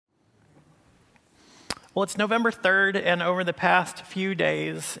Well, it's November 3rd, and over the past few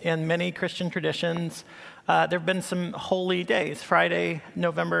days in many Christian traditions, there have been some holy days. Friday,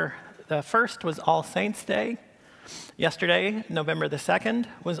 November the 1st was All Saints' Day. Yesterday, November the 2nd,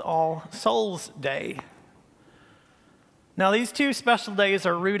 was All Souls' Day. Now, these two special days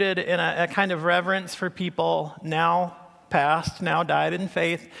are rooted in a kind of reverence for people now past, now died in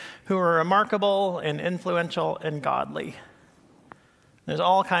faith, who are remarkable and influential and godly. There's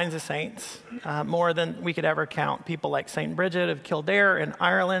all kinds of saints, more than we could ever count. People like St. Bridget of Kildare in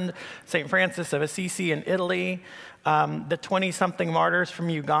Ireland, St. Francis of Assisi in Italy, the 20-something martyrs from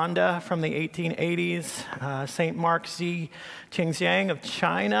Uganda from the 1880s, St. Mark Z. Qingxiang of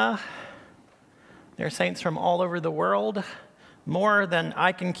China. There are saints from all over the world, more than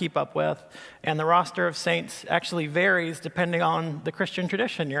I can keep up with, and the roster of saints actually varies depending on the Christian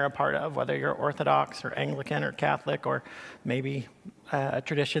tradition you're a part of, whether you're Orthodox or Anglican or Catholic, or maybe a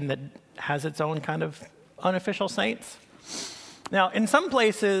tradition that has its own kind of unofficial saints. Now, in some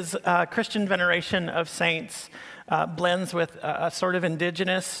places, Christian veneration of saints blends with a sort of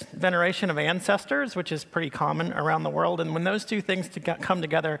indigenous veneration of ancestors, which is pretty common around the world. And when those two things come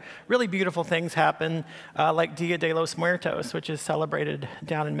together, really beautiful things happen, like Dia de los Muertos, which is celebrated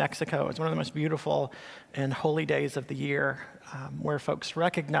down in Mexico. It's one of the most beautiful and holy days of the year, where folks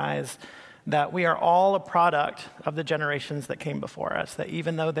recognize that we are all a product of the generations that came before us, that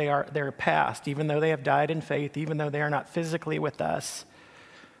even though they're past, even though they have died in faith, even though they are not physically with us,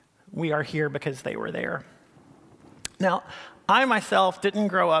 we are here because they were there. Now, I myself didn't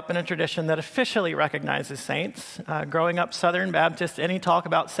grow up in a tradition that officially recognizes saints. Growing up Southern Baptist, any talk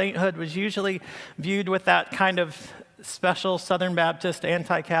about sainthood was usually viewed with that kind of special Southern Baptist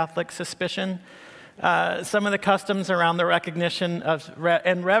anti-Catholic suspicion. Some of the customs around the recognition of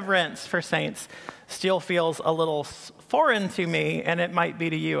and reverence for saints still feels a little foreign to me, and it might be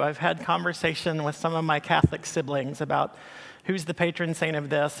to you. I've had conversation with some of my Catholic siblings about who's the patron saint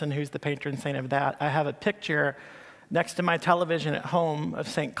of this and who's the patron saint of that. I have a picture next to my television at home of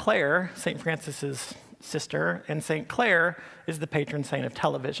St. Clare, St. Francis's sister, and St. Clare is the patron saint of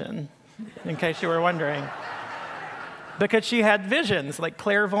television, in case you were wondering. Because she had visions, like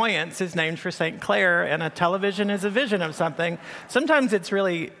clairvoyance is named for St. Clare, and a television is a vision of something. Sometimes it's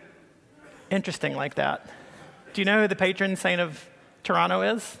really interesting like that. Do you know who the patron saint of Toronto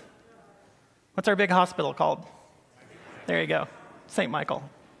is? What's our big hospital called? There you go, St. Michael.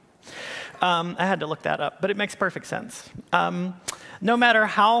 I had to look that up, but it makes perfect sense. No matter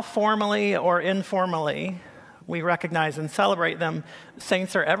how formally or informally we recognize and celebrate them,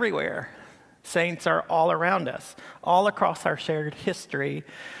 saints are everywhere. Saints are all around us, all across our shared history.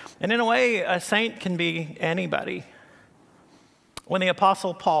 And in a way, a saint can be anybody. When the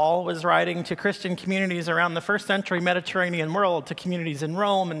Apostle Paul was writing to Christian communities around the first century Mediterranean world, to communities in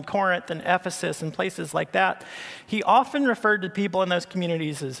Rome and Corinth and Ephesus and places like that, he often referred to people in those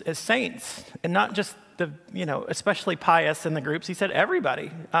communities as saints, and not just the, especially pious in the groups. He said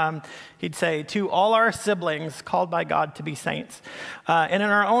everybody. He'd say, to all our siblings called by God to be saints. And in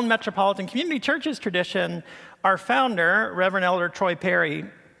our own Metropolitan Community Churches tradition, our founder, Reverend Elder Troy Perry,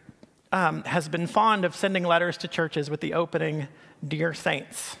 has been fond of sending letters to churches with the opening, "Dear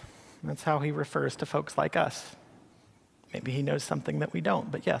Saints." That's how he refers to folks like us. Maybe he knows something that we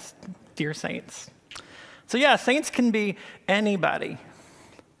don't, but yes, dear saints. So yeah, saints can be anybody.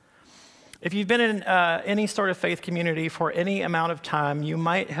 If you've been in any sort of faith community for any amount of time, you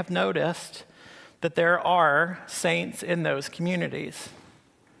might have noticed that there are saints in those communities.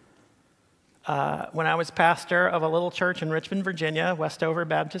 When I was pastor of a little church in Richmond, Virginia, Westover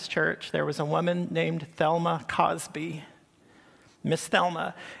Baptist Church, there was a woman named Thelma Cosby, Miss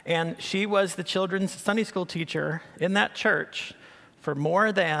Thelma, and she was the children's Sunday school teacher in that church for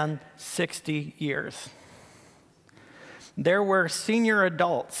more than 60 years. There were senior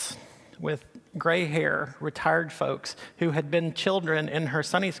adults with gray hair, retired folks, who had been children in her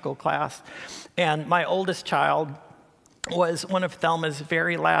Sunday school class, and my oldest child was one of Thelma's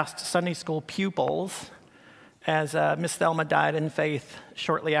very last Sunday school pupils, as Miss Thelma died in faith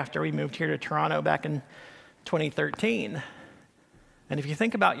shortly after we moved here to Toronto back in 2013. And if you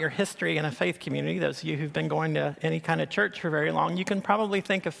think about your history in a faith community, those of you who've been going to any kind of church for very long, you can probably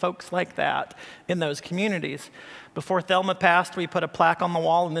think of folks like that in those communities. Before Thelma passed, we put a plaque on the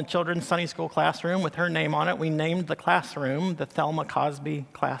wall in the children's Sunday school classroom with her name on it. We named the classroom the Thelma Cosby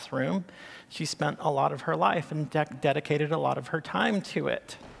Classroom. She spent a lot of her life and dedicated a lot of her time to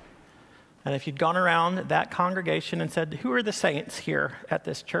it. And if you'd gone around that congregation and said, who are the saints here at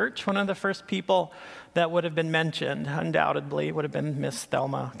this church? One of the first people that would have been mentioned, undoubtedly, would have been Miss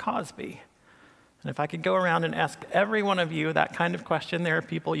Thelma Cosby. And if I could go around and ask every one of you that kind of question, there are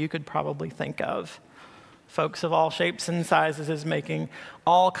people you could probably think of. folks of all shapes and sizes is making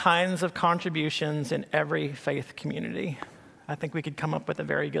all kinds of contributions in every faith community. I think we could come up with a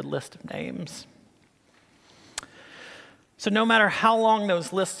very good list of names. So no matter how long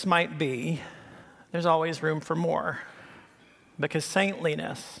those lists might be, there's always room for more. Because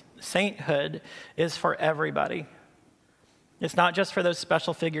saintliness, sainthood, is for everybody. It's not just for those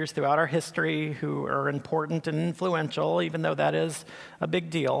special figures throughout our history who are important and influential, even though that is a big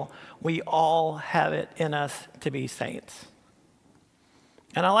deal. We all have it in us to be saints.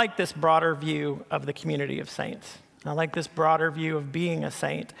 And I like this broader view of the community of saints. I like this broader view of being a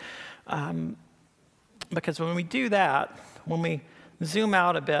saint. Because when we do that, when we zoom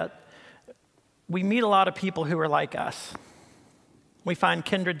out a bit, we meet a lot of people who are like us. We find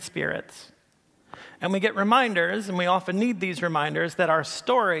kindred spirits. And we get reminders, and we often need these reminders, that our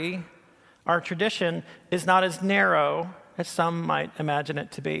story, our tradition, is not as narrow as some might imagine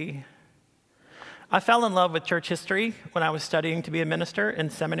it to be. I fell in love with church history when I was studying to be a minister in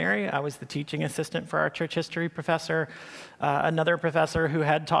seminary. I was the teaching assistant for our church history professor, another professor who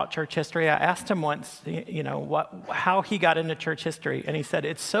had taught church history. I asked him once, how he got into church history, and he said,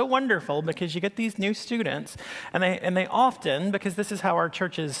 it's so wonderful because you get these new students, and they often, because this is how our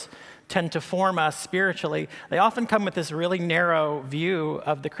churches tend to form us spiritually, they often come with this really narrow view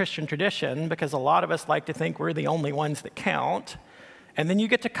of the Christian tradition because a lot of us like to think we're the only ones that count. And then you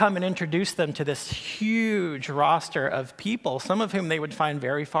get to come and introduce them to this huge roster of people, some of whom they would find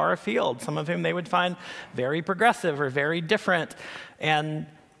very far afield, some of whom they would find very progressive or very different, and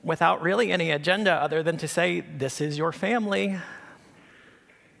without really any agenda other than to say, this is your family.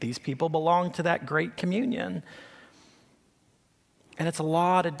 These people belong to that great communion. And it's a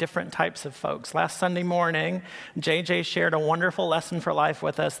lot of different types of folks. Last Sunday morning, JJ shared a wonderful lesson for life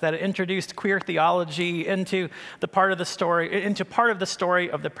with us that introduced queer theology into part of the story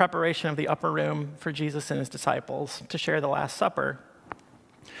of the preparation of the upper room for Jesus and his disciples to share the Last Supper.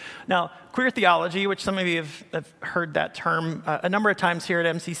 Now, queer theology, which some of you have heard that term a number of times here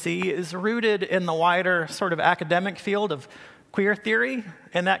at MCC, is rooted in the wider sort of academic field of queer theory,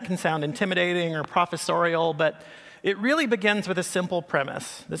 and that can sound intimidating or professorial, but it really begins with a simple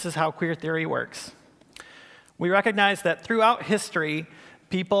premise. This is how queer theory works. We recognize that throughout history,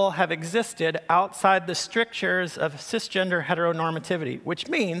 people have existed outside the strictures of cisgender heteronormativity, which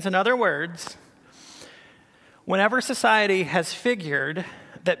means, in other words, whenever society has figured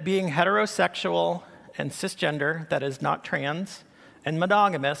that being heterosexual and cisgender, that is not trans, and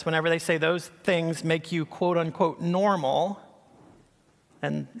monogamous, whenever they say those things make you quote unquote normal,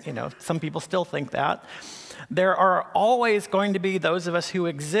 and some people still think that, there are always going to be those of us who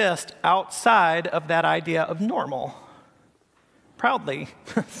exist outside of that idea of normal. Proudly,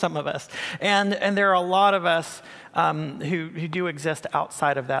 some of us. And there are a lot of us who do exist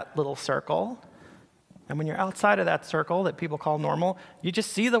outside of that little circle. And when you're outside of that circle that people call normal, you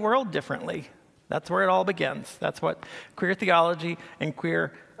just see the world differently. That's where it all begins. That's what queer theology and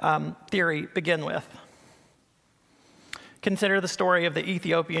queer theory begin with. Consider the story of the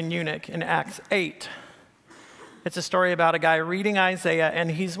Ethiopian eunuch in Acts 8. It's a story about a guy reading Isaiah, and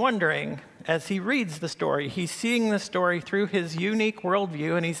he's wondering, as he reads the story, he's seeing the story through his unique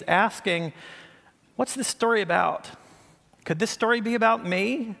worldview, and he's asking, what's this story about? Could this story be about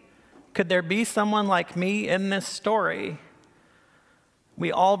me? Could there be someone like me in this story?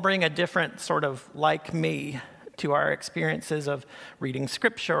 We all bring a different sort of like me to our experiences of reading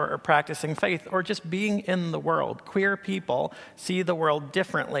scripture or practicing faith or just being in the world. Queer people see the world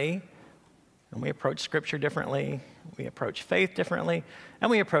differently. And we approach scripture differently, we approach faith differently,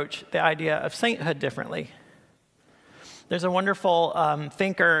 and we approach the idea of sainthood differently. There's a wonderful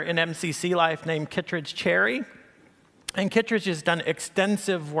thinker in MCC life named Kittredge Cherry, and Kittredge has done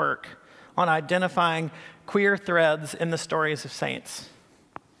extensive work on identifying queer threads in the stories of saints.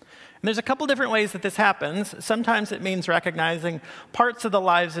 And there's a couple different ways that this happens. Sometimes it means recognizing parts of the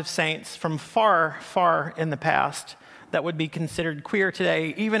lives of saints from far, far in the past that would be considered queer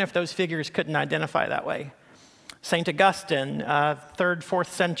today, even if those figures couldn't identify that way. St. Augustine, 3rd, 4th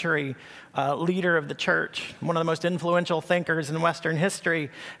century leader of the church, one of the most influential thinkers in Western history,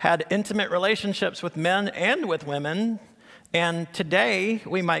 had intimate relationships with men and with women, and today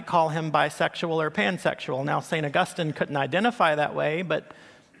we might call him bisexual or pansexual. Now, St. Augustine couldn't identify that way, but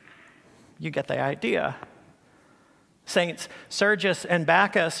you get the idea. Saints Sergius and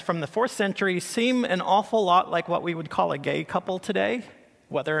Bacchus from the 4th century seem an awful lot like what we would call a gay couple today.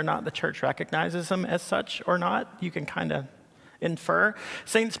 Whether or not the church recognizes them as such or not, you can kind of infer.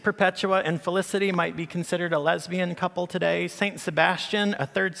 Saints Perpetua and Felicity might be considered a lesbian couple today. Saint Sebastian, a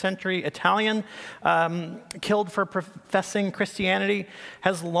 3rd century Italian, killed for professing Christianity,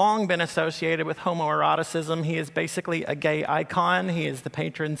 has long been associated with homoeroticism. He is basically a gay icon. He is the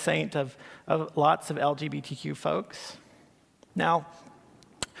patron saint of lots of LGBTQ folks. Now,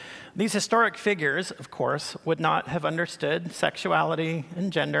 these historic figures, of course, would not have understood sexuality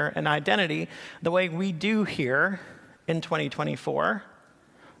and gender and identity the way we do here in 2024.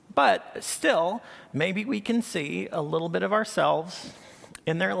 But still, maybe we can see a little bit of ourselves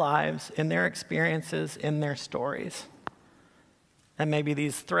in their lives, in their experiences, in their stories. And maybe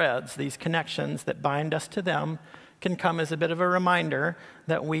these threads, these connections that bind us to them can come as a bit of a reminder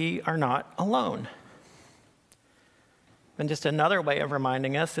that we are not alone. And just another way of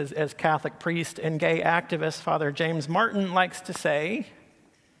reminding us is, as Catholic priest and gay activist Father James Martin likes to say,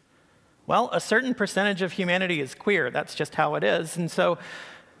 well, a certain percentage of humanity is queer. That's just how it is. And so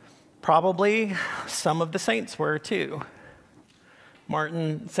probably some of the saints were too.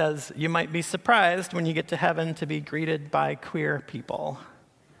 Martin says, you might be surprised when you get to heaven to be greeted by queer people.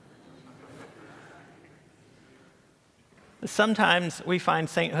 Sometimes we find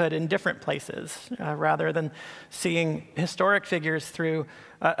sainthood in different places. Rather than seeing historic figures through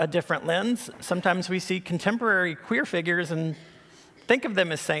a different lens, sometimes we see contemporary queer figures and think of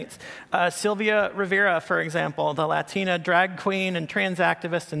them as saints. Sylvia Rivera, for example, the Latina drag queen and trans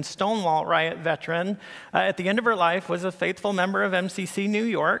activist and Stonewall riot veteran, at the end of her life was a faithful member of MCC New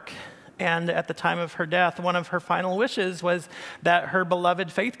York. And at the time of her death, one of her final wishes was that her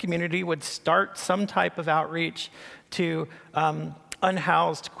beloved faith community would start some type of outreach to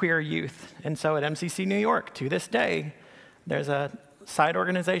unhoused queer youth. And so at MCC New York, to this day, there's a side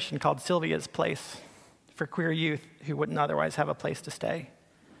organization called Sylvia's Place for queer youth who wouldn't otherwise have a place to stay.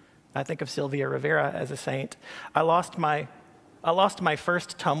 I think of Sylvia Rivera as a saint. I lost my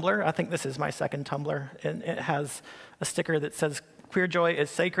first tumbler. I think this is my second tumbler, and it has a sticker that says, "Queer joy is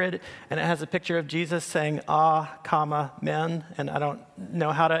sacred," and it has a picture of Jesus saying, comma, men, and I don't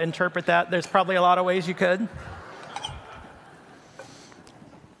know how to interpret that. There's probably a lot of ways you could.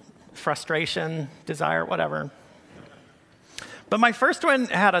 Frustration, desire, whatever. But my first one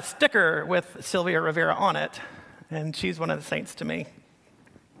had a sticker with Sylvia Rivera on it, and she's one of the saints to me.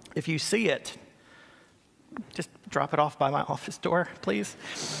 If you see it, just drop it off by my office door, please.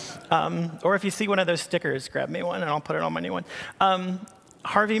 Or if you see one of those stickers, grab me one and I'll put it on my new one.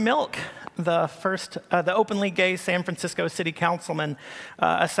 Harvey Milk, the openly gay San Francisco city councilman,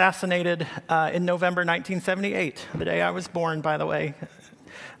 assassinated in November 1978, the day I was born, by the way,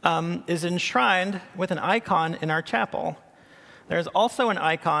 is enshrined with an icon in our chapel. There's also an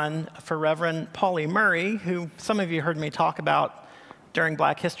icon for Reverend Pauli Murray, who some of you heard me talk about during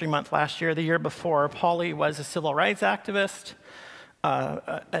Black History Month last year. The year before, Pauli was a civil rights activist,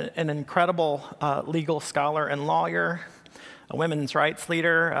 an incredible legal scholar and lawyer, a women's rights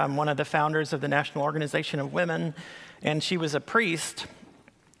leader, one of the founders of the National Organization of Women, and she was a priest.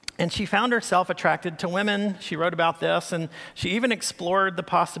 And she found herself attracted to women. She wrote about this, and she even explored the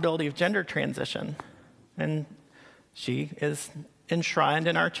possibility of gender transition. And she is enshrined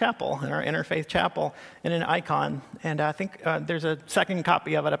in our chapel, in our interfaith chapel, in an icon. And I think there's a second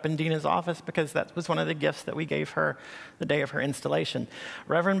copy of it up in Dina's office because that was one of the gifts that we gave her the day of her installation.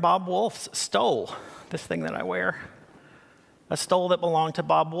 Reverend Bob Wolf's stole, this thing that I wear. A stole that belonged to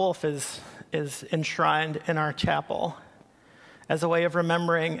Bob Wolf is enshrined in our chapel as a way of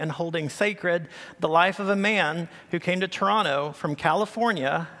remembering and holding sacred the life of a man who came to Toronto from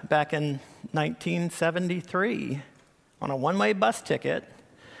California back in 1973 on a one-way bus ticket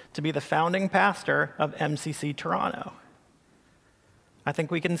to be the founding pastor of MCC Toronto. I think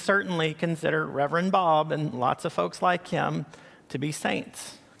we can certainly consider Reverend Bob and lots of folks like him to be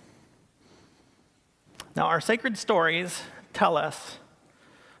saints. Now, our sacred stories tell us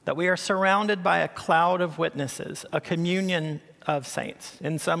that we are surrounded by a cloud of witnesses, a communion of saints.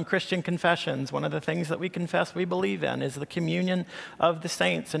 In some Christian confessions, one of the things that we confess we believe in is the communion of the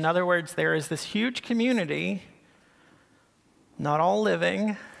saints. In other words, there is this huge community, not all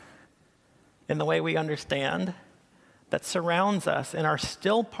living in the way we understand, that surrounds us and are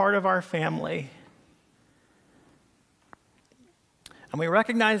still part of our family. And we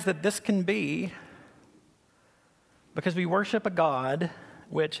recognize that this can be because we worship a God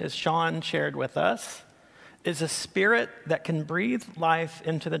which, as Sean shared with us, is a spirit that can breathe life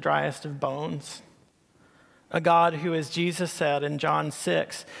into the driest of bones. A God who, as Jesus said in John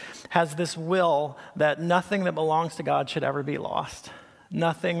 6, has this will that nothing that belongs to God should ever be lost.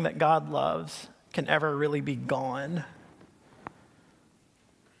 Nothing that God loves can ever really be gone.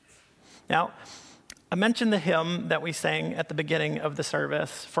 Now, I mentioned the hymn that we sang at the beginning of the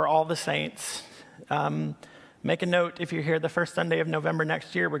service, For All the Saints. Make a note, if you're here the first Sunday of November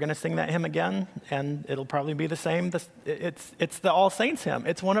next year, we're going to sing that hymn again, and it'll probably be the same. It's the All Saints hymn.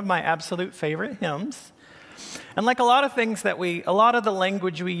 It's one of my absolute favorite hymns. And like a lot of things a lot of the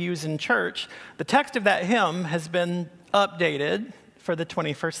language we use in church, the text of that hymn has been updated for the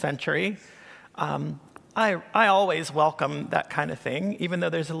 21st century. I always welcome that kind of thing, even though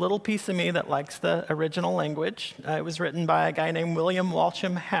there's a little piece of me that likes the original language. It was written by a guy named William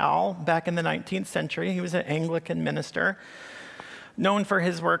Walsham Howe back in the 19th century. He was an Anglican minister, known for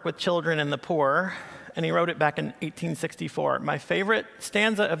his work with children and the poor, and he wrote it back in 1864. My favorite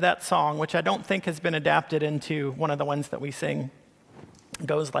stanza of that song, which I don't think has been adapted into one of the ones that we sing,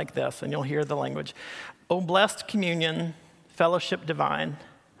 goes like this, and you'll hear the language. O blessed communion, fellowship divine,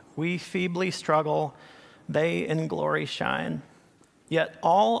 we feebly struggle, they in glory shine. Yet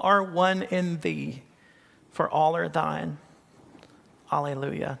all are one in thee, for all are thine.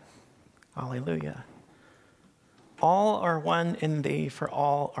 Alleluia, alleluia. All are one in thee, for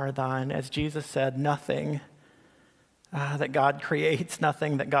all are thine. As Jesus said, nothing that God creates,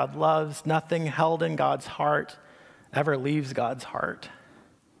 nothing that God loves, nothing held in God's heart ever leaves God's heart.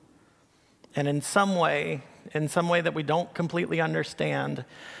 And in some way that we don't completely understand,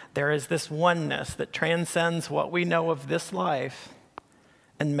 there is this oneness that transcends what we know of this life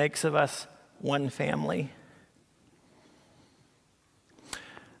and makes of us one family.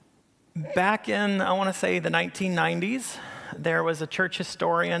 Back in, I want to say, the 1990s, there was a church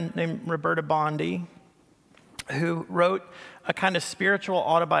historian named Roberta Bondi who wrote a kind of spiritual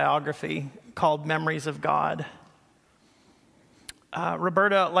autobiography called Memories of God.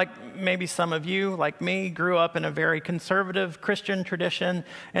 Roberta, like maybe some of you, like me, grew up in a very conservative Christian tradition,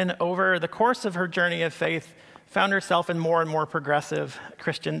 and over the course of her journey of faith, found herself in more and more progressive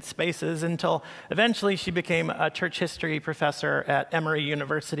Christian spaces until eventually she became a church history professor at Emory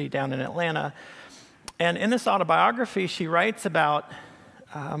University down in Atlanta. And in this autobiography, she writes about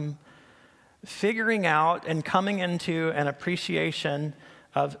figuring out and coming into an appreciation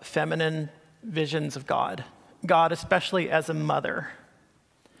of feminine visions of God, especially as a mother.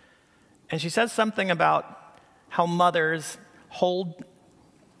 And she says something about how mothers hold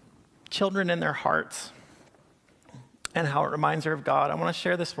children in their hearts and how it reminds her of God. I want to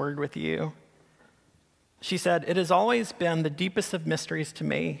share this word with you. She said, "It has always been the deepest of mysteries to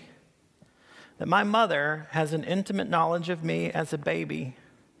me that my mother has an intimate knowledge of me as a baby,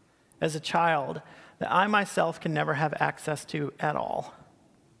 as a child, that I myself can never have access to at all.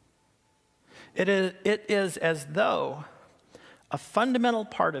 It is as though a fundamental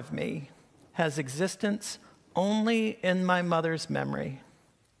part of me has existence only in my mother's memory.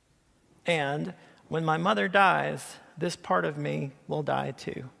 And when my mother dies, this part of me will die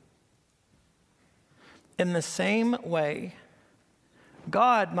too. In the same way,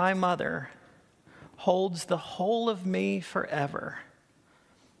 God, my mother, holds the whole of me forever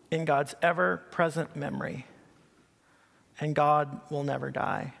in God's ever-present memory, and God will never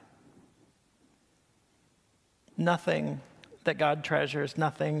die. Nothing that God treasures,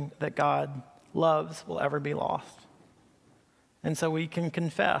 nothing that God loves will ever be lost. And so we can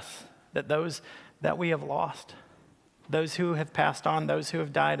confess that those that we have lost, those who have passed on, those who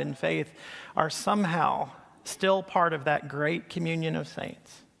have died in faith, are somehow still part of that great communion of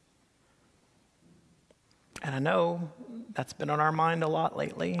saints. And I know that's been on our mind a lot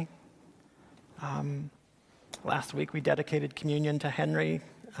lately. Last week we dedicated communion to Henry.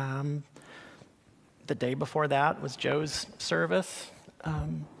 The day before that was Joe's service.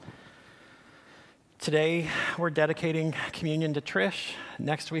 Today we're dedicating communion to Trish.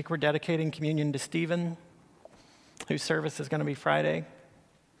 Next week we're dedicating communion to Stephen, whose service is going to be Friday.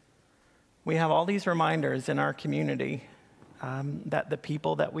 We have all these reminders in our community that the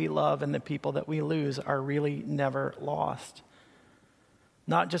people that we love and the people that we lose are really never lost.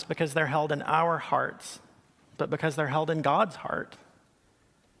 Not just because they're held in our hearts, but because they're held in God's heart.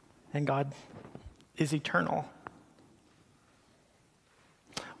 And God is eternal.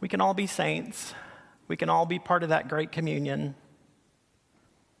 We can all be saints. We can all be part of that great communion.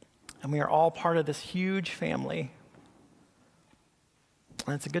 And we are all part of this huge family.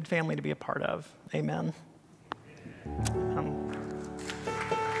 And it's a good family to be a part of. Amen.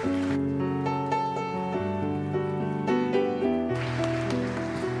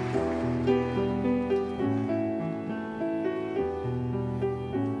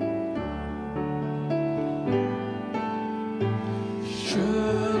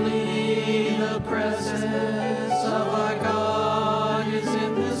 Surely the presence